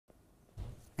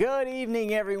Good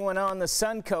evening, everyone on the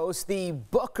Suncoast. The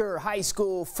Booker High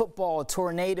School football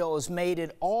Tornadoes made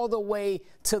it all the way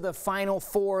to the Final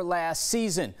Four last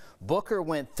season. Booker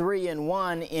went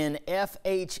 3-1 in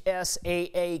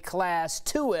FHSAA Class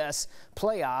 2S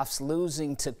playoffs,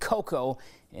 losing to Cocoa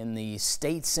in the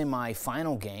state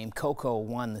semifinal game. Cocoa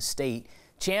won the state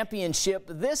championship.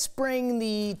 This spring,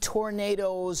 the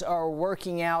Tornadoes are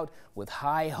working out with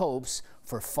high hopes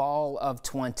for fall of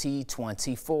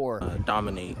 2024.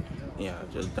 Dominate. Yeah,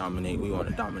 just dominate. We want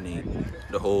to dominate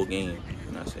the whole game,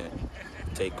 and that's it.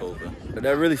 Take over.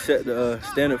 That really set the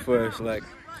standard for us. Like,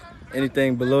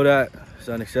 anything below that is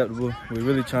unacceptable. We're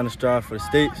really trying to strive for the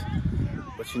states.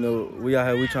 But, you know, we out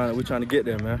here, we trying to get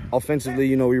there, man. Offensively,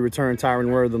 you know, we returned Tyron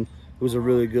Wortham, who's a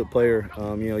really good player.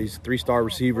 You know, he's a 3-star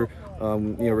receiver. You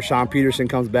know, Rashawn Peterson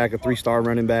comes back, a 3-star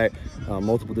running back,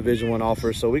 multiple Division I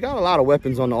offers. So we got a lot of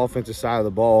weapons on the offensive side of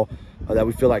the ball that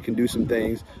we feel like can do some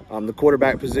things. The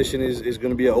quarterback position is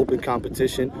going to be an open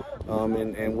competition,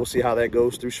 and we'll see how that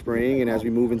goes through spring and as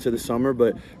we move into the summer.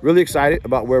 But really excited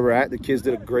about where we're at. The kids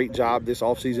did a great job this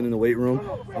offseason in the weight room.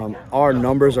 Our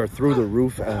numbers are through the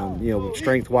roof, you know,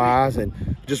 strength-wise, and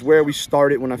just where we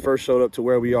started when I first showed up to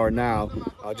where we are now.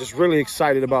 Just really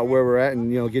excited about where we're at,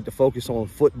 and, you know, get to focus on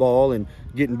football and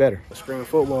getting better. Spring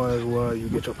football is where you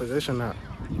get your position at.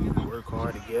 You work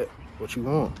hard to get what you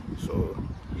want. So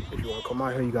if you want to come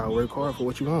out here, you got to work hard for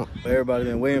what you want. Everybody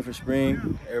been waiting for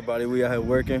spring. Everybody, we out here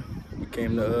working. We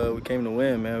came to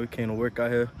win, man. We came to work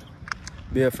out here,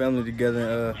 be a family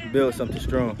together, and build something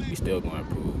strong. We still going to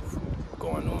improve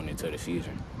going on into the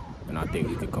season. And I think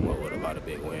we could come up with a lot of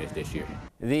big wins this year.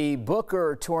 The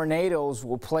Booker Tornadoes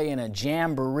will play in a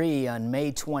jamboree on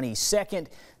May 22nd.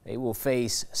 They will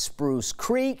face Spruce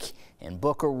Creek, and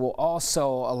Booker will also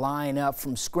line up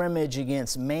from scrimmage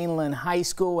against Mainland High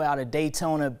School out of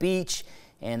Daytona Beach,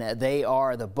 and they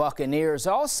are the Buccaneers,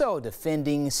 also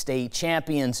defending state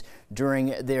champions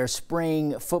during their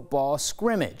spring football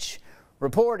scrimmage.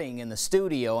 Reporting in the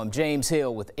studio, I'm James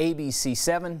Hill with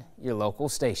ABC7, your local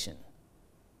station.